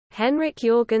Henrik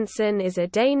Jørgensen is a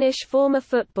Danish former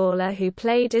footballer who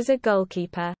played as a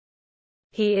goalkeeper.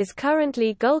 He is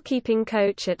currently goalkeeping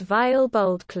coach at Vejle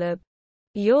Boldklub.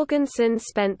 Jorgensen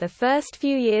spent the first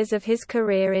few years of his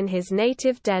career in his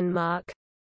native Denmark,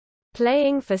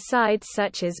 playing for sides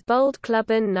such as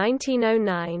Boldklubben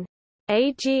 1909,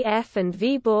 AGF and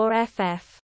Viborg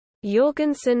FF.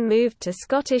 Jorgensen moved to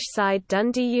Scottish side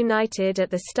Dundee United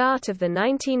at the start of the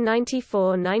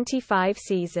 1994-95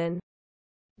 season,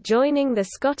 joining the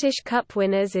Scottish Cup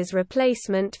winners as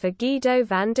replacement for Guido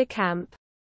van de Kamp.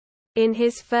 In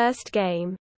his first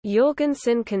game,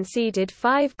 Jorgensen conceded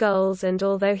 5 goals, and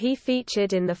although he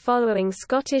featured in the following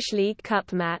Scottish League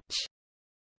Cup match,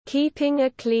 keeping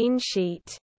a clean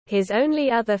sheet, his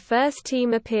only other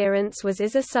first-team appearance was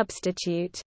as a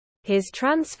substitute. His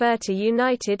transfer to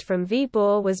United from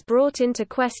Viborg was brought into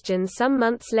question some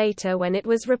months later when it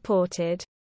was reported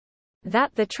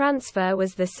that the transfer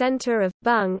was the centre of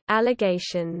bung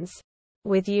allegations,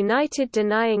 with United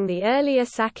denying the earlier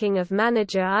sacking of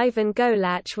manager Ivan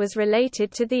Golac was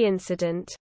related to the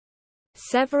incident.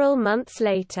 Several months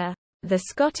later, the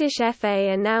Scottish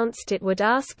FA announced it would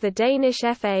ask the Danish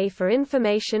FA for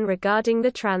information regarding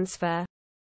the transfer.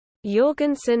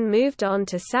 Jorgensen moved on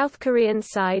to South Korean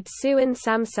side Suwon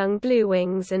Samsung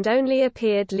Bluewings and only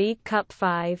appeared League Cup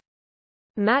 5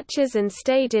 matches and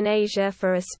stayed in Asia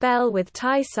for a spell with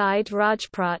Thai side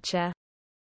Rajpracha.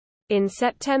 In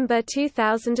September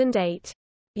 2008,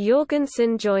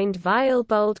 Jorgensen joined Vejle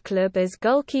Boldklub as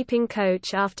goalkeeping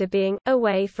coach after being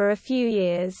away for a few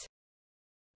years.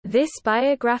 This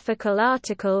biographical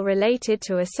article related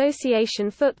to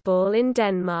association football in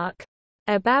Denmark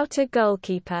about a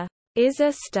goalkeeper is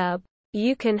a stub.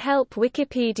 You can help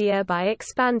Wikipedia by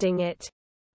expanding it.